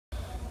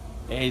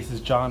Hey, this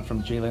is John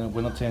from JLenin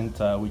Window Tint.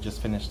 We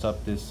just finished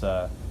up this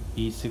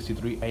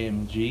E63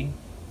 AMG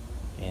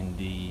in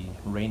the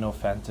Rayno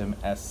Phantom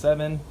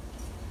S7.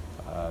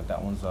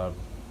 That one's a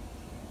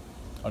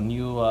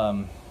new,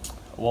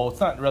 well, it's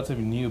not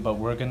relatively new, but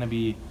we're going to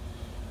be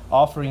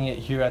offering it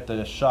here at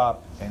the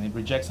shop, and it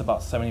rejects about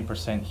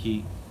 70%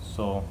 heat.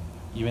 So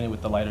even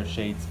with the lighter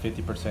shades,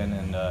 50%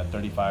 and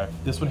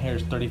 35. This one here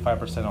is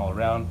 35% all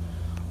around.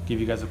 I'll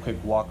give you guys a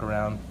quick walk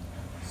around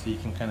so you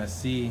can kind of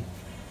see.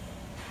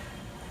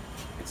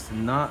 It's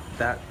not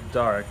that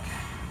dark,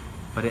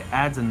 but it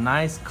adds a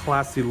nice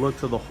classy look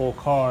to the whole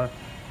car.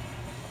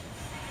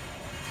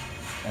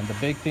 And the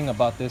big thing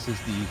about this is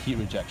the heat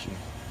rejection.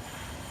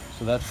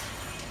 So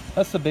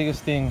that's the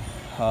biggest thing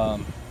that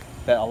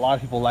a lot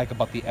of people like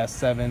about the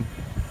S7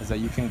 is that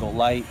you can go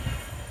light,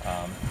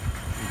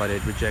 but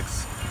it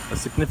rejects a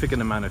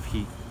significant amount of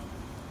heat.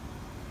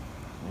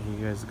 There you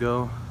guys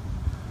go.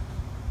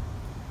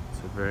 It's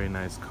a very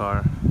nice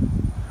car.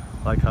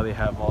 I like how they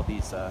have all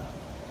these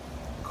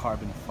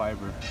carbon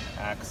fiber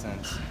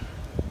accents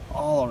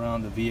all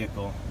around the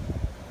vehicle.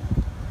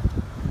 Kind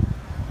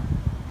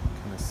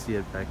of see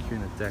it back here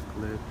in the deck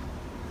lid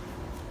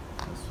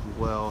as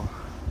well.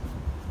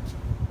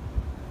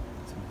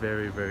 It's a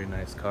very, very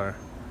nice car.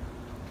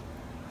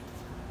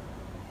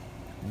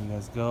 There you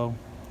guys go.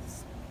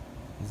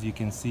 As you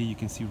can see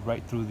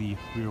right through the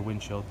rear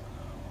windshield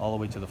all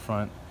the way to the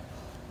front.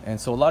 And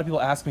so a lot of people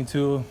ask me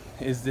too,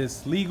 is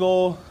this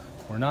legal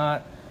or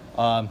not?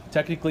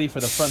 Technically,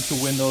 for the front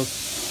two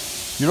windows,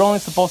 you're only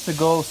supposed to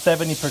go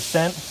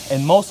 70%,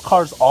 and most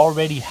cars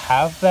already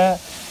have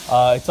that.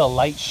 It's a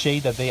light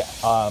shade that they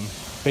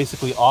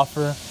basically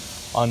offer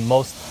on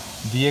most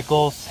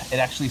vehicles. It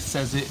actually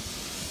says it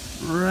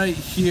right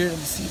here. Let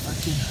me see if I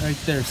can, right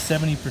there,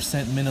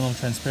 70% minimum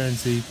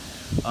transparency.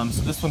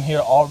 So this one here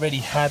already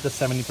had the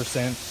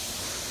 70%.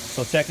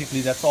 So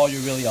technically that's all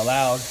you're really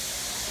allowed.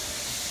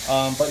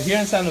 But here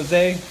in San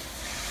Jose,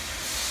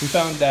 we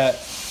found that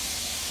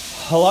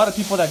a lot of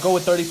people that go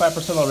with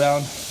 35% all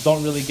around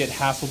don't really get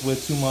hassled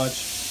with too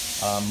much.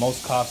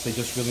 Most cops, they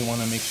just really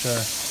want to make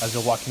sure as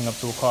you're walking up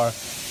to a car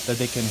that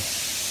they can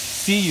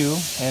see you,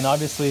 and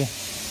obviously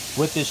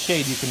with this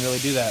shade you can really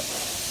do that.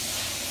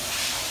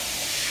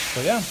 So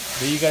yeah,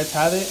 there you guys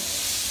have it.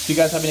 If you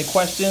guys have any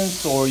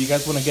questions or you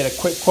guys want to get a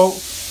quick quote,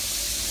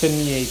 send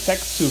me a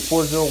text to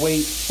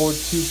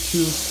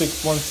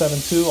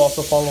 408-422-6172.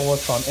 Also follow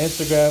us on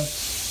Instagram.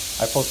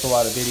 I post a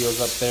lot of videos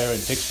up there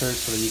and pictures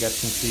so that you guys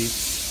can see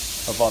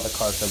of all the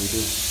cars that we do.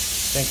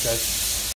 Thanks, guys.